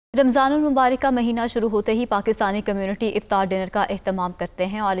रमज़ानुल मुबारक का महीना शुरू होते ही पाकिस्तानी कम्युनिटी इफ्तार डिनर का एहतमाम करते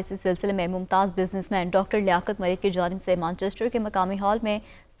हैं और इसी सिलसिले में मुमताज़ बिजनेसमैन डॉक्टर लियाकत मलिक की जानिब से मैनचेस्टर के मकामी हॉल में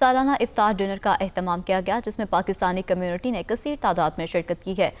सालाना इफ्तार डिनर का एहतमाम किया गया, जिसमें पाकिस्तानी कम्युनिटी ने कसीर तादाद में शिरकत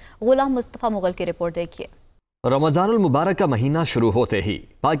की है। गुलाम मुस्तफ़ा मुगल की रिपोर्ट देखिए। रमज़ानुल मुबारक का महीना शुरू होते ही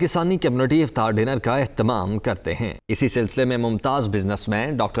पाकिस्तानी कम्युनिटी इफ्तार डिनर का एहतमाम करते हैं। इसी सिलसिले में मुमताज़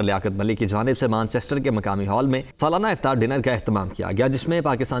बिजनेसमैन डॉक्टर लियाकत मलिक की जानिब से मैनचेस्टर के मकामी हॉल में सालाना इफ्तार डिनर का एहतमाम किया गया, जिसमें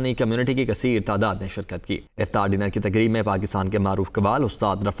पाकिस्तानी कम्युनिटी की कसीर तादाद ने शिरकत की। इफ्तार डिनर की तकरीब में पाकिस्तान के मारूफ कवाल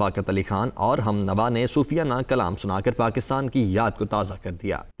उस्ताद रफ़ाकत अली खान और हम नवा ने सूफियाना कलाम सुनाकर पाकिस्तान की याद को ताज़ा कर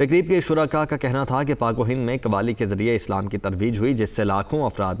दिया। तकरीब के शुरका का कहना था कि पाक हिंद में कवाली के जरिए इस्लाम की तरवीज हुई, जिससे लाखों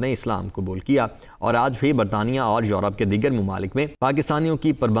अफराद ने इस्लाम कबूल किया और आज भी बरतानिया और यूरोप के दीगर ममालिक में पाकिस्तानियों की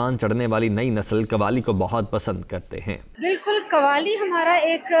परबान चढ़ने वाली नई नस्ल कवाली को बहुत पसंद करते हैं। बिल्कुल, कवाली हमारा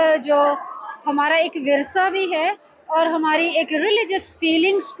एक विरसा भी है और हमारी एक रिलीजियस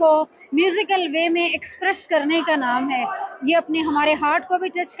फीलिंग्स को म्यूजिकल वे में एक्सप्रेस करने का नाम है। ये हमारे हार्ट को भी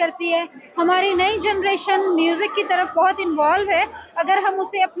टच करती है। हमारी नई जनरेशन म्यूजिक की तरफ बहुत इन्वॉल्व है। अगर हम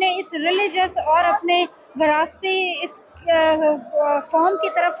उसे अपने इस रिलीजियस और अपने विरासती इस फॉर्म की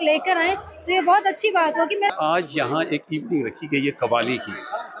तरफ लेकर आए तो ये बहुत अच्छी बात होगी। आज यहाँ एक इवनिंग रखी गई है कवाली की।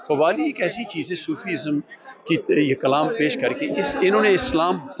 कवाली एक ऐसी चीज़ है, सूफीज़म की ये कलाम पेश करके इन्होंने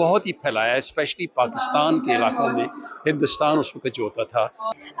इस्लाम बहुत ही फैलाया है, स्पेशली पाकिस्तान के इलाकों में। हिंदुस्तान उस वक्त जो होता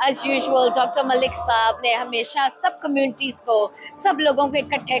था। एज यूजुअल डॉक्टर मलिक साहब ने हमेशा सब कम्युनिटीज़ को, सब लोगों को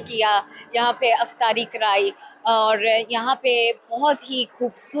इकट्ठा किया, यहाँ पे अफ्तारी कराई और यहाँ पे बहुत ही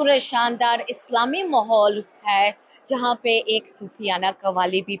खूबसूरत शानदार इस्लामी माहौल है, जहाँ पे एक सूफियाना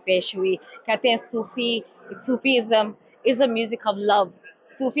कवाली भी पेश हुई। कहते हैं Sufism is a music of love,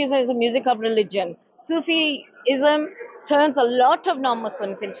 Sufism is a music of religion, Sufism turns a lot of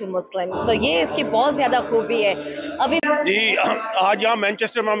non-Muslims into Muslims. So ये इसकी बहुत ज़्यादा खूबी है। अभी जी, आज यहाँ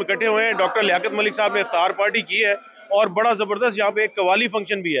मैनचेस्टर में हम इकट्ठे हुए हैं। डॉक्टर लियाकत मलिक साहब ने इफ्तार पार्टी की है और बड़ा ज़बरदस्त यहाँ पे एक कवाली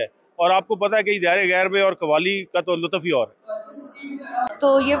फंक्शन भी है और आपको पता है कि दायरे गैर में और कवाली का तो लुत्फ़ ही और है।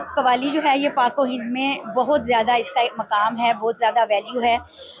 तो ये कवाली जो है ये पाको हिंद में बहुत ज़्यादा इसका एक मकाम है, बहुत ज़्यादा वैल्यू है।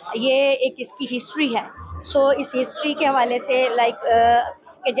 ये एक इसकी हिस्ट्री है। सो इस हिस्ट्री के हवाले से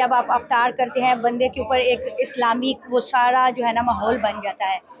कि जब आप अफ्तार करते हैं बंदे के ऊपर एक इस्लामिक वो सारा जो है ना माहौल बन जाता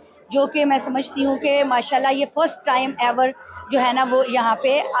है, जो कि मैं समझती हूँ कि माशाल्लाह ये फर्स्ट टाइम एवर जो है ना वो यहाँ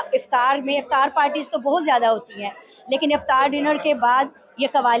पे इफ्तार पार्टीज तो बहुत ज़्यादा होती हैं, लेकिन इफ्तार डिनर के बाद ये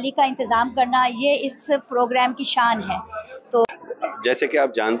कवाली का इंतज़ाम करना ये इस प्रोग्राम की शान है। तो जैसे कि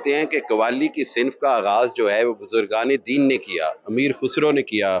आप जानते हैं कि कवाली की सिन्फ का आगाज़ जो है वो बुजुर्गान दीन ने किया, अमीर खुसरो ने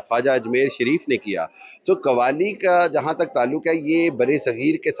किया, ख्वाजा अजमेर शरीफ ने किया। तो कवाली का जहाँ तक ताल्लुक़ है ये बड़े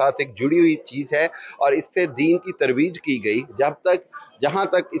सग़ीर के साथ एक जुड़ी हुई चीज़ है और इससे दीन की तरवीज की गई। जहाँ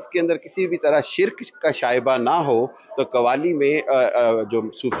तक इसके अंदर किसी भी तरह शिर्क का शायबा ना हो तो कवाली में जो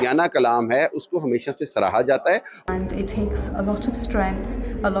सूफियाना कलाम है उसको हमेशा से सराहा जाता है। And it takes a lot of strength,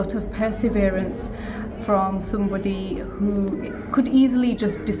 a lot of perseverance from somebody who could easily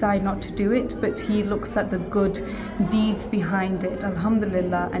just decide not to do it, but he looks at the good deeds behind it,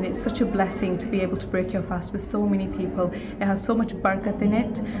 alhamdulillah, and it's such a blessing to be able to break your fast with so many people. It has so much barakat in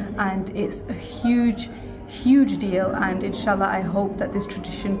it and it's a huge deal, and inshallah I hope that this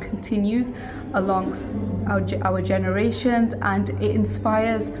tradition continues alongst our generations and it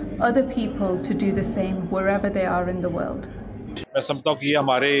inspires other people to do the same wherever they are in the world. मैं समझता हूँ कि ये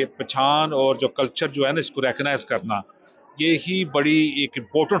हमारे पहचान और जो culture जो है ना इसको रिकग्नाइज करना ये ही बड़ी एक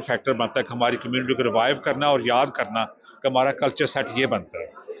इम्पोर्टेंट फैक्टर बनता है कि हमारी कम्युनिटी को रिवाइव करना और याद करना कि हमारा कल्चर सेट ये बनता है।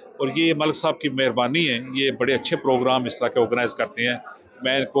 और ये मलिक साहब की मेहरबानी है, ये बड़े अच्छे प्रोग्राम इस तरह के ऑर्गेनाइज करते हैं।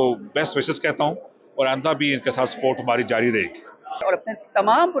 मैं इनको बेस्ट विशेस कहता हूँ और आइंदा भी इनके साथ सपोर्ट हमारी जारी रहेगी। और अपने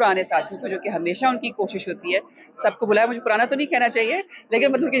तमाम पुराने साथियों को, जो कि हमेशा उनकी कोशिश होती है, सबको बुलाया। मुझे पुराना तो नहीं कहना चाहिए,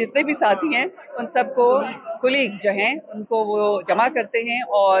 लेकिन मतलब के जितने भी साथी हैं उन सबको, कोलीग्स जो हैं, उनको वो जमा करते हैं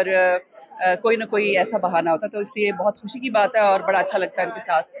और कोई ना कोई ऐसा बहाना होता है। तो इसलिए बहुत खुशी की बात है और बड़ा अच्छा लगता है उनके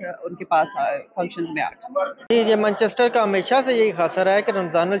साथ उनके पास फंक्शंस में आकर। ये मैनचेस्टर का हमेशा से यही खासा रहा है कि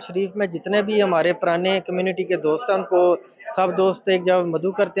रमज़ानुल शरीफ में जितने भी हमारे पुराने कम्युनिटी के दोस्त हैं उनको सब दोस्त एक जब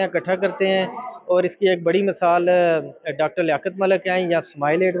मधु करते हैं, इकट्ठा करते हैं। और इसकी एक बड़ी मिसाल डॉक्टर लियाकत मलिक हैं या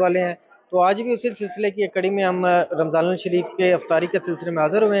स्माइल एड वाले हैं। तो आज भी उसी सिलसिले की एक कड़ी में हम रमज़ानुल शरीफ के अफ्तारी के सिलसिले में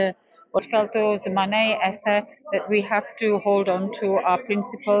हाज़िर हुए हैं। आजकल तो ज़माना ही ऐसा है that we have to hold on to our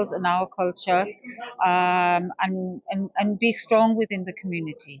principles and our culture and be strong within the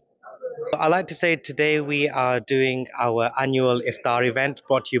community. I like to say today we are doing our annual Iftar event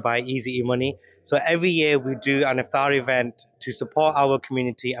brought to you by Easy Money. So every year we do an Iftar event to support our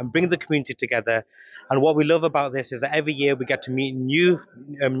community and bring the community together. And what we love about this is that every year we get to meet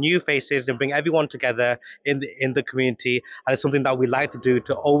new faces and bring everyone together in the community, and it's something that we like to do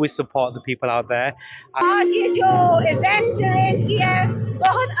to always support the people out there. आज ये जो event arrange किया है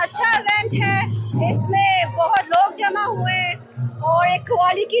बहुत अच्छा event है, इसमें बहुत लोग जमा हुए और एक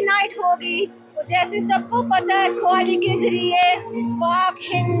कवाली की नाइट होगी। तो जैसे सबको पता है कवाली के जरिए पाक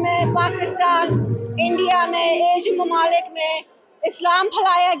हिंद में, पाकिस्तान, इंडिया में, एशिया ममालिक में इस्लाम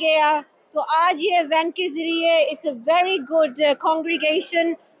फैलाया गया। तो आज ये इवेंट के जरिए it's a very good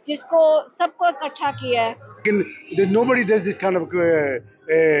congregation जिसको सबको इकट्ठा किया है। लेकिन nobody does this kind of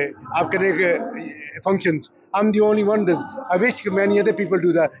आप करें functions. I'm the only one does. I wish many other people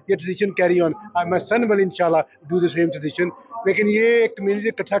do that. ये tradition carry on. My son will inshallah do the same tradition. लेकिन ये एक community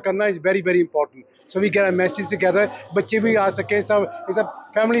इकट्ठा करना is very very important. So we get a message together. बच्चे भी आ सके, सब it's a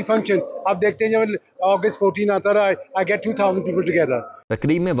family function. आप देखते हैं जब August 14 आता रहा, I get 2,000 people together.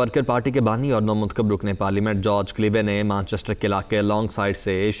 तकरीब में वर्कर पार्टी के बानी और नौमुंतखब रुकने पार्लियामेंट जॉर्ज क्लीवे ने मानचेस्टर के इलाके लॉन्ग साइड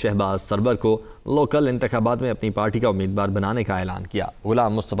से शहबाज सरवर को लोकल इंतखाबात में अपनी पार्टी का उम्मीदवार बनाने का ऐलान किया।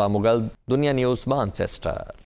 गुलाम मुस्तफ़ा मुगल, दुनिया न्यूज़, मानचेस्टर।